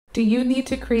Do you need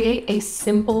to create a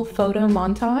simple photo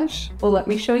montage? Well, let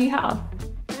me show you how.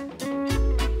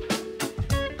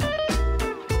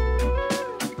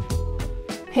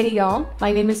 Hey y'all,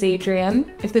 my name is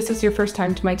Adrienne. If this is your first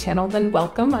time to my channel, then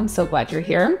welcome. I'm so glad you're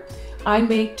here. I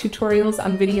make tutorials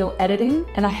on video editing,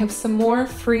 and I have some more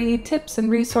free tips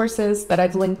and resources that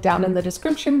I've linked down in the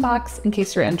description box in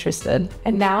case you're interested.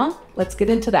 And now let's get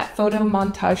into that photo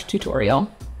montage tutorial.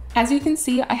 As you can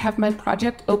see, I have my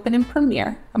project open in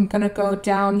Premiere. I'm gonna go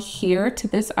down here to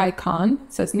this icon.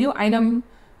 It says new item.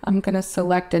 I'm gonna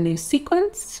select a new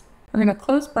sequence. We're gonna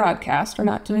close broadcast, we're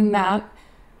not doing that.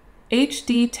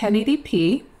 HD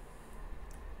 1080p,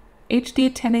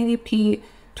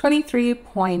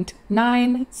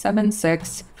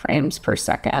 23.976 frames per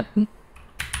second.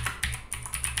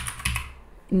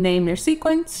 Name your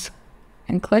sequence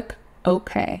and click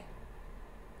OK.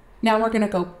 Now we're going to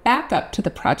go back up to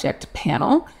the project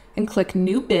panel and click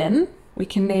New Bin. We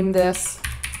can name this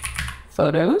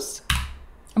Photos.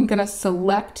 I'm going to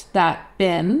select that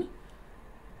bin,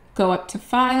 go up to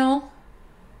File,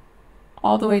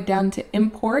 all the way down to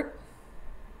Import.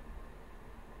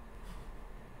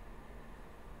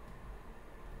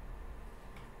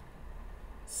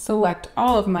 Select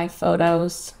all of my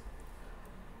photos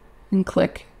and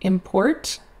click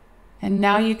Import. And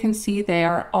now you can see they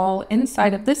are all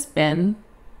inside of this bin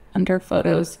under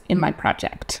Photos in my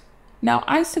project. Now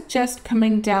I suggest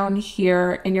coming down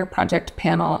here in your project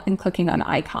panel and clicking on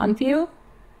Icon View.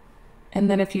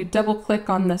 And then if you double click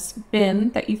on this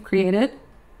bin that you've created,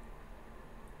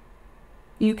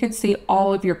 you can see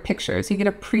all of your pictures. You get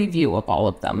a preview of all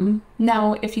of them.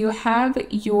 Now, if you have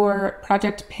your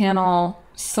project panel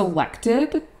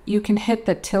selected, you can hit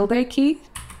the tilde key,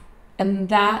 and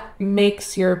that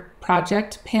makes your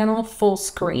project panel full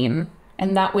screen.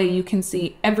 And that way you can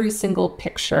see every single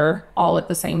picture all at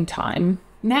the same time.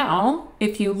 Now,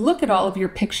 if you look at all of your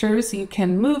pictures, you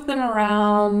can move them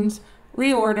around,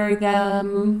 reorder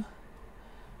them,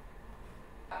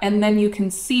 and then you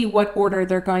can see what order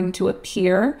they're going to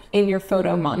appear in your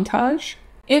photo montage.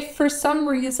 If for some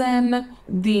reason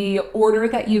the order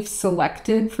that you've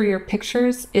selected for your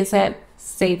pictures isn't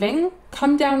saving,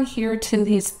 come down here to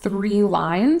these three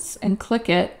lines and click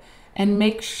it and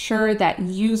make sure that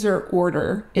user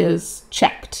order is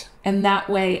checked. And that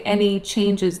way any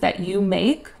changes that you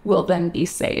make will then be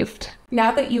saved.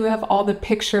 Now that you have all the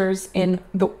pictures in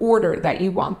the order that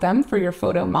you want them for your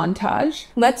photo montage,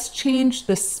 let's change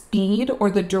the speed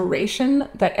or the duration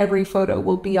that every photo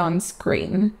will be on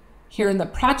screen. Here in the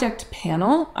project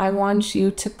panel, I want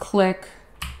you to click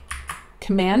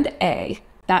Command A.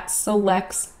 That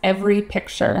selects every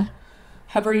picture.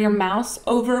 Hover your mouse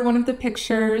over one of the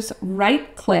pictures,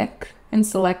 right click, and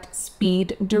select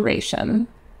Speed Duration.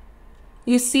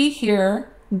 You see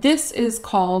here, this is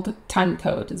called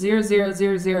timecode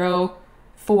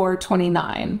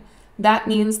 0000429. That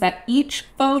means that each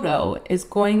photo is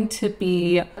going to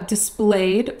be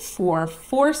displayed for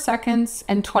 4 seconds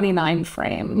and 29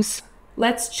 frames.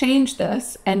 Let's change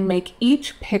this and make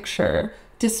each picture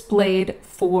displayed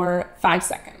for 5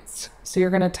 seconds. So you're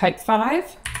going to type 500.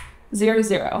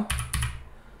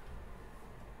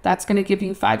 That's going to give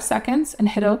you 5 seconds and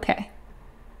hit OK.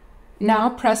 Now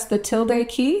press the tilde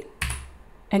key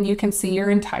and you can see your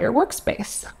entire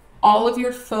workspace. All of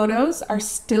your photos are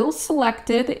still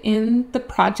selected in the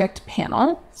project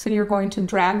panel, so you're going to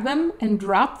drag them and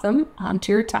drop them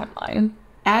onto your timeline.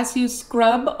 As you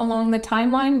scrub along the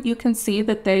timeline, you can see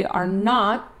that they are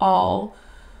not all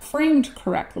framed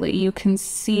correctly. You can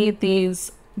see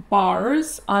these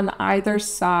bars on either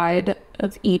side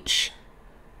of each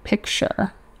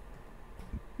picture.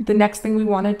 The next thing we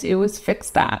want to do is fix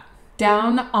that.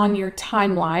 Down on your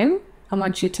timeline, I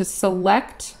want you to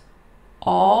select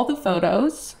all the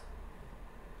photos,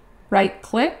 right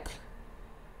click,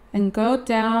 and go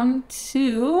down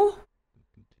to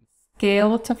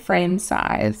Scale to Frame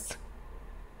Size.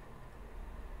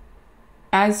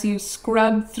 As you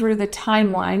scrub through the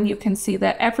timeline, you can see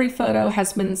that every photo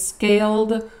has been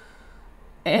scaled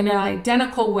in an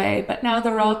identical way, but now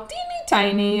they're all teeny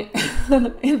tiny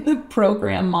in the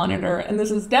program monitor. And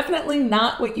this is definitely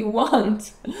not what you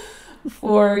want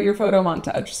for your photo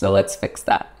montage. So let's fix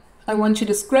that. I want you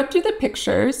to scrub through the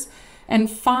pictures and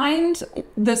find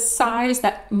the size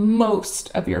that most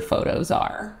of your photos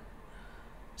are.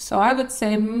 So I would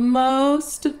say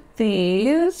most of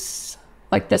these,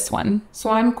 like this one. So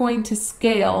I'm going to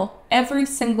scale every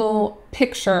single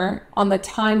picture on the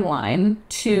timeline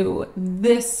to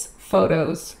this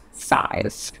photo's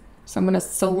size. So I'm going to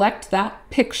select that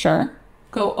picture,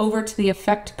 go over to the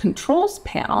Effect Controls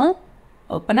panel,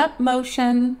 open up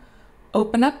Motion,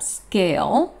 open up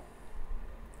Scale,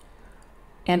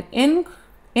 and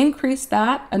increase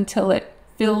that until it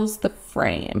fills the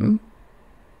frame.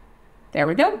 There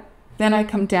we go. Then I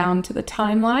come down to the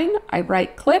timeline, I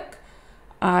right click,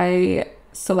 I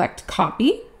select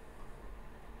copy,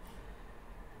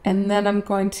 and then I'm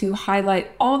going to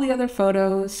highlight all the other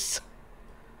photos,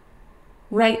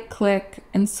 right click,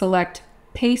 and select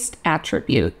paste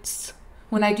attributes.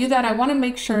 When I do that, I want to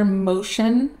make sure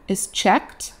motion is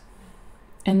checked,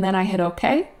 and then I hit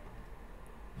OK.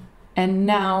 And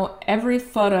now every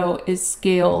photo is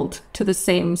scaled to the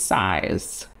same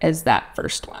size as that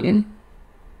first one.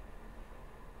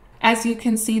 As you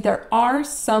can see, there are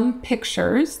some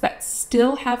pictures that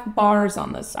still have bars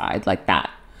on the side like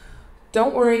that.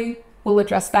 Don't worry, we'll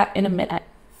address that in a minute.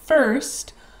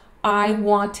 First, I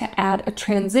want to add a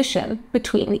transition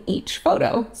between each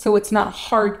photo so it's not a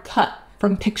hard cut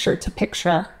from picture to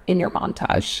picture in your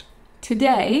montage.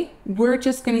 Today, we're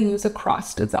just going to use a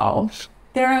cross dissolve.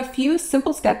 There are a few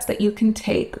simple steps that you can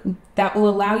take that will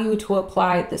allow you to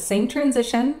apply the same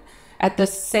transition at the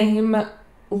same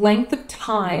length of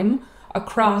time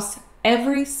across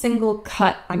every single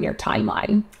cut on your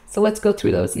timeline. So let's go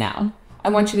through those now. I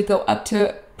want you to go up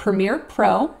to Premiere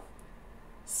Pro,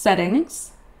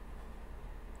 Settings,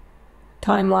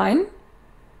 Timeline.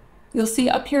 You'll see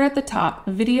up here at the top,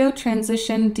 Video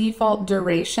Transition Default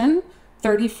Duration,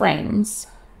 30 frames.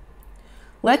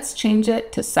 Let's change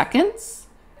it to seconds.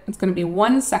 It's going to be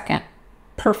 1 second.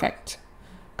 Perfect.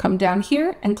 Come down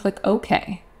here and click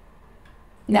OK.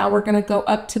 Now we're going to go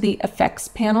up to the Effects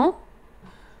panel,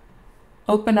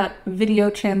 open up Video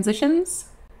Transitions,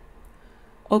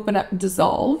 open up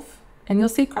Dissolve, and you'll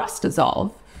see Cross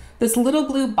Dissolve. This little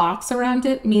blue box around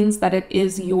it means that it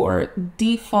is your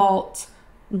default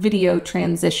video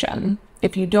transition.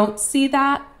 If you don't see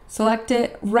that, select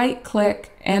it, right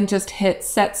click, and just hit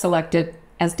Set Selected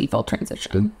as Default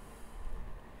Transition.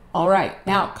 All right,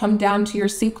 now come down to your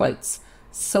sequence.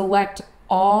 Select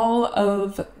all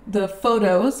of the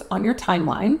photos on your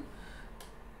timeline,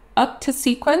 up to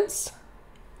Sequence,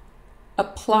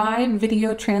 Apply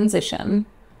Video Transition.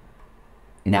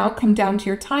 Now come down to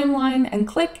your timeline and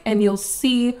click, and you'll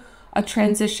see a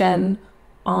transition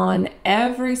on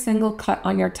every single cut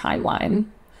on your timeline.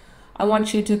 I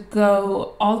want you to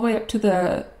go all the way up to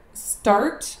the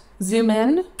start, zoom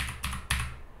in,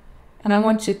 and I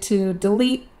want you to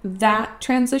delete that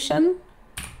transition.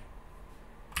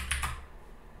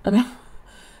 And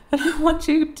I want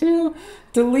you to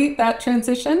delete that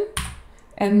transition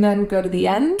and then go to the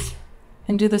end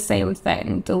and do the same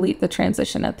thing. Delete the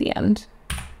transition at the end.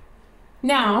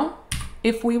 Now,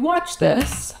 if we watch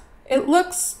this, it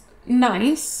looks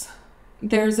nice.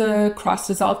 There's a cross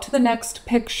dissolve to the next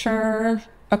picture,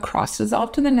 a cross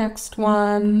dissolve to the next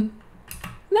one.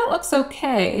 And that looks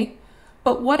okay.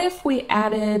 But what if we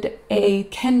added a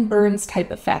Ken Burns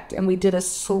type effect and we did a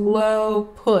slow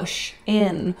push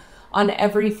in on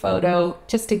every photo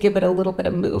just to give it a little bit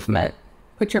of movement?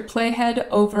 Put your playhead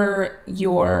over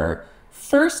your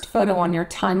first photo on your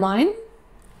timeline.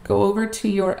 Go over to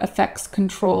your effects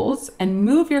controls and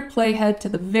move your playhead to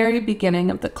the very beginning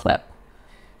of the clip.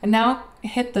 And now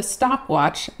hit the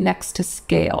stopwatch next to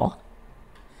scale.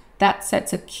 That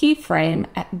sets a keyframe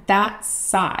at that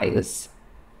size.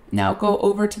 Now go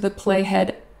over to the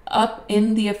playhead up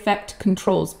in the effect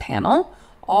controls panel,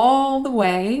 all the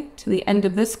way to the end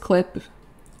of this clip.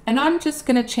 And I'm just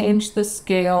gonna change the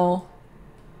scale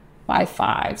by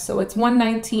 5. So it's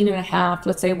 119.5,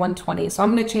 let's say 120. So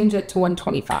I'm gonna change it to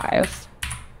 125.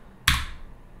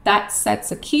 That sets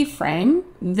a keyframe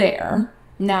there.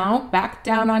 Now back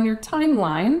down on your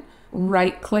timeline,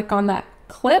 right click on that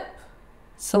clip,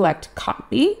 select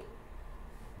copy,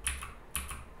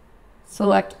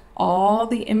 select all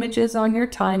the images on your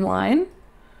timeline,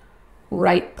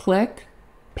 right click,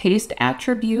 paste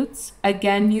attributes.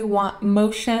 Again, you want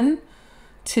motion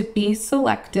to be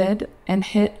selected and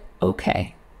hit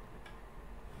OK.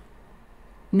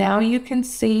 Now you can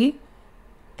see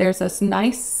there's this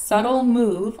nice subtle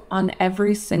move on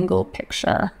every single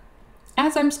picture.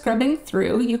 As I'm scrubbing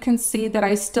through, you can see that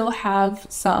I still have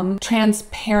some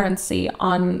transparency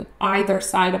on either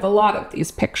side of a lot of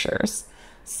these pictures.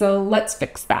 So let's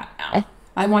fix that now.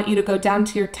 I want you to go down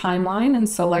to your timeline and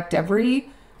select every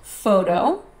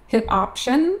photo, hit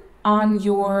Option on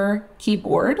your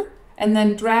keyboard, and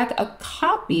then drag a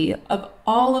copy of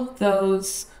all of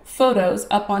those photos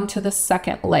up onto the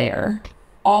second layer.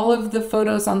 All of the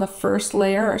photos on the first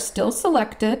layer are still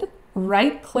selected.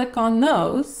 Right click on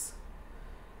those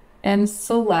and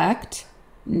select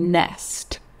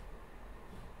Nest.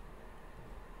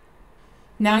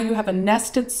 Now you have a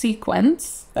nested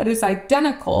sequence that is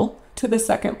identical to the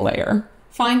second layer.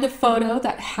 Find a photo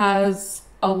that has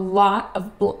a lot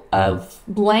of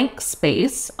blank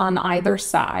space on either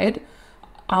side.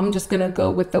 I'm just going to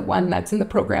go with the one that's in the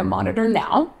program monitor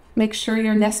now. Make sure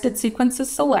your nested sequence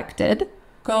is selected.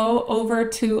 Go over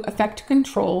to Effect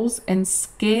Controls and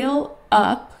scale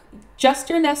up just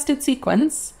your nested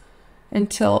sequence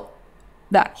until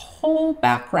that whole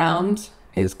background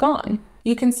is gone.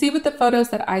 You can see with the photos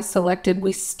that I selected,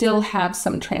 we still have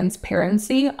some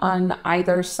transparency on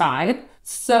either side.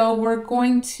 So we're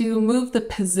going to move the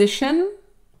position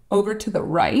over to the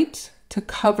right to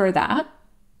cover that.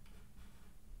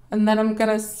 And then I'm going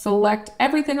to select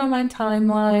everything on my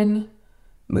timeline,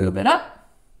 move it up.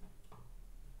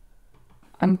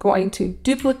 I'm going to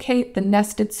duplicate the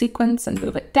nested sequence and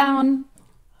move it down.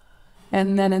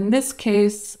 And then in this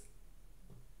case,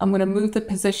 I'm going to move the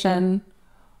position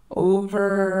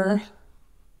over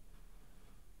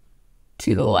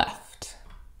to the left.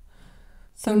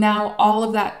 So now all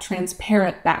of that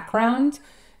transparent background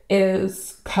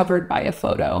is covered by a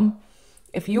photo.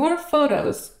 If your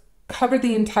photos cover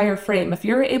the entire frame, if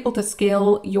you're able to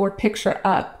scale your picture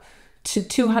up to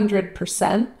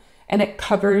 200% and it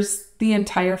covers the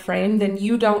entire frame, then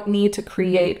you don't need to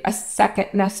create a second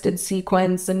nested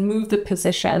sequence and move the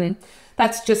position.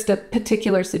 That's just a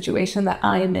particular situation that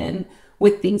I'm in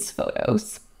with these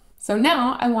photos. So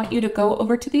now I want you to go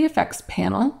over to the effects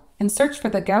panel and search for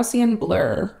the Gaussian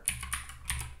blur.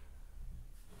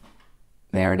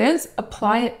 There it is.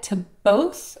 Apply it to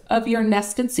both of your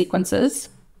nested sequences,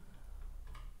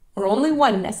 or only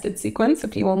one nested sequence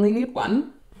if you only need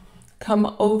one.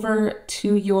 Come over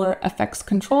to your effects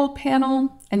control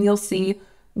panel and you'll see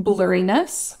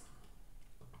blurriness.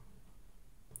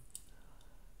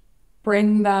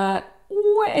 Bring that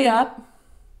way up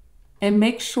and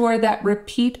make sure that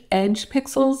repeat edge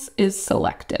pixels is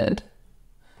selected.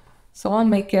 So I'll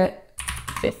make it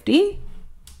 50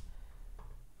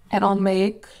 and I'll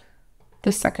make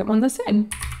the second one the same.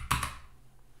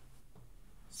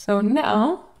 So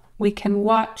now we can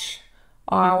watch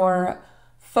our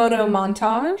photo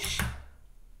montage.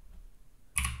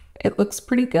 It looks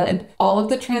pretty good. All of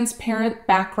the transparent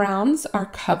backgrounds are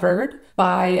covered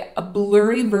by a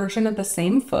blurry version of the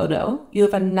same photo. You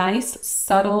have a nice,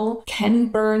 subtle Ken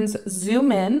Burns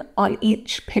zoom in on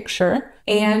each picture,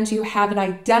 and you have an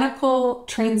identical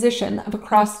transition of a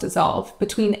cross dissolve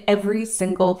between every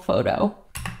single photo.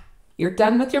 You're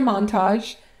done with your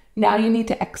montage. Now you need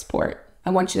to export. I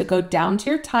want you to go down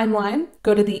to your timeline,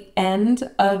 go to the end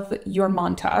of your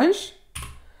montage,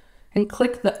 and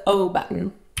click the O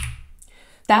button.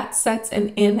 That sets an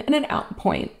in and an out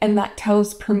point, and that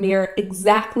tells Premiere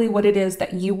exactly what it is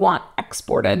that you want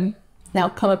exported. Now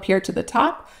come up here to the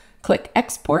top, click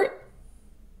Export.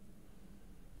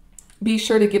 Be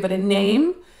sure to give it a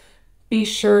name. Be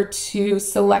sure to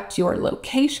select your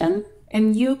location,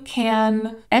 and you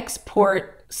can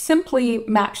export simply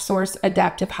match source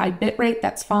adaptive high bitrate.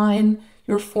 That's fine.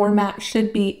 Your format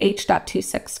should be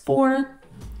H.264.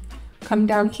 Come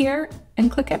down here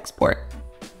and click Export.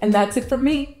 And that's it for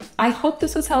me. I hope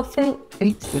this was helpful.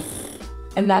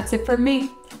 And that's it for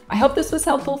me. I hope this was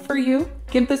helpful for you.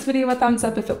 Give this video a thumbs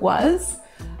up if it was.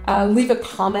 Leave a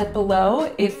comment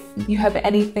below if you have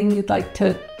anything you'd like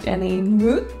to,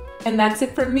 and that's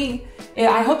it for me.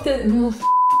 I hope that,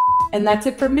 and that's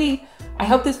it for me. I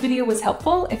hope this video was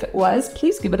helpful. If it was,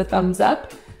 please give it a thumbs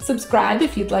up. Subscribe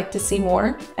if you'd like to see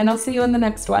more, and I'll see you in the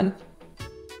next one.